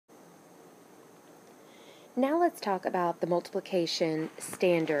Now let's talk about the multiplication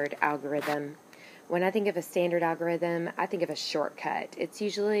standard algorithm. When I think of a standard algorithm, I think of a shortcut. It's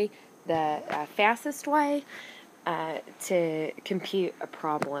usually the fastest way to compute a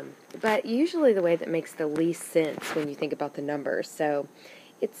problem, but usually the way that makes the least sense when you think about the numbers. So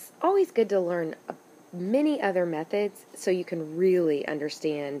it's always good to learn many other methods so you can really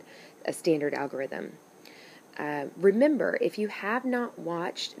understand a standard algorithm. Remember, if you have not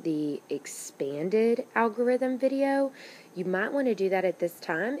watched the expanded algorithm video, you might want to do that at this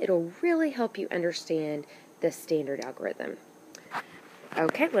time. It'll really help you understand the standard algorithm.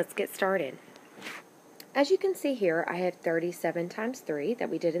 Okay, let's get started. As you can see here, I have 37 times 3 that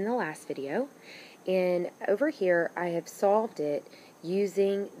we did in the last video. And over here, I have solved it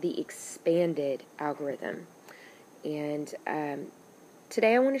using the expanded algorithm. And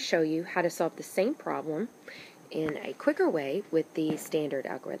today I want to show you how to solve the same problem in a quicker way with the standard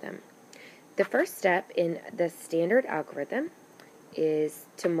algorithm. The first step in the standard algorithm is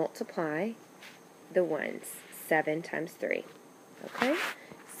to multiply the ones. 7 times 3. Okay?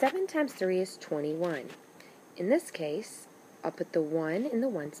 7 times 3 is 21. In this case, I'll put the 1 in the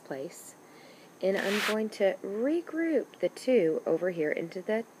ones place, and I'm going to regroup the 2 over here into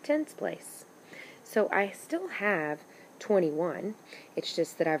the tens place. So I still have 21. It's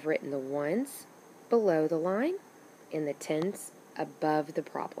just that I've written the ones below the line and the tens above the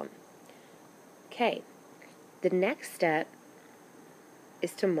problem. Okay, the next step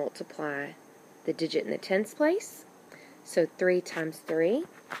is to multiply the digit in the tens place. So 3 times 3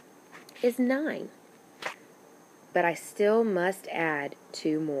 is 9. But I still must add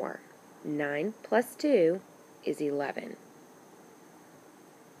 2 more. 9 plus 2 is 11.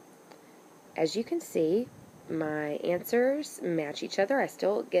 As you can see, my answers match each other. I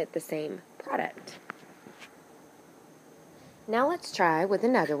still get the same product. Now let's try with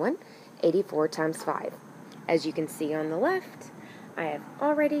another one, 84 times 5. As you can see on the left, I have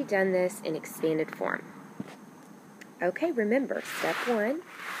already done this in expanded form. Okay, remember, step 1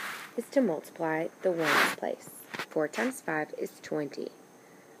 is to multiply the ones place. 4 times 5 is 20.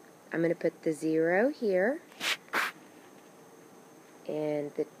 I'm going to put the 0 here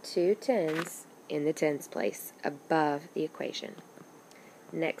and the 2 tens in the tens place above the equation.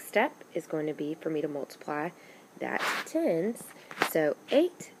 Next step is going to be for me to multiply that to tens. So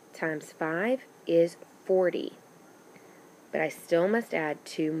 8 times 5 is 40. But I still must add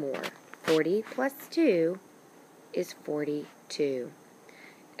 2 more. 40 plus 2 is 42.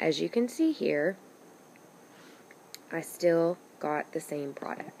 As you can see here, I still got the same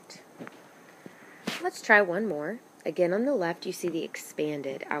product. Let's try one more. Again, on the left, you see the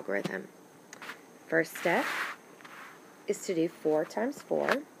expanded algorithm. First step is to do 4 times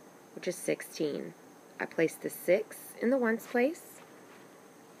 4, which is 16. I place the 6 in the ones place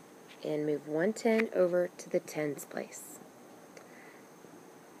and move 1 10 over to the tens place.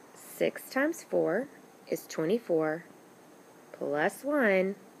 6 times 4 is 24, plus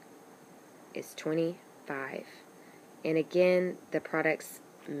 1 is 25. And again, the products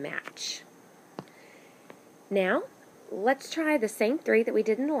match. Now, let's try the same 3 that we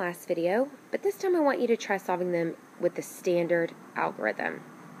did in the last video, but this time I want you to try solving them with the standard algorithm.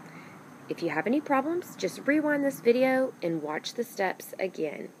 If you have any problems, just rewind this video and watch the steps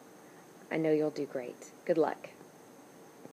again. I know you'll do great. Good luck.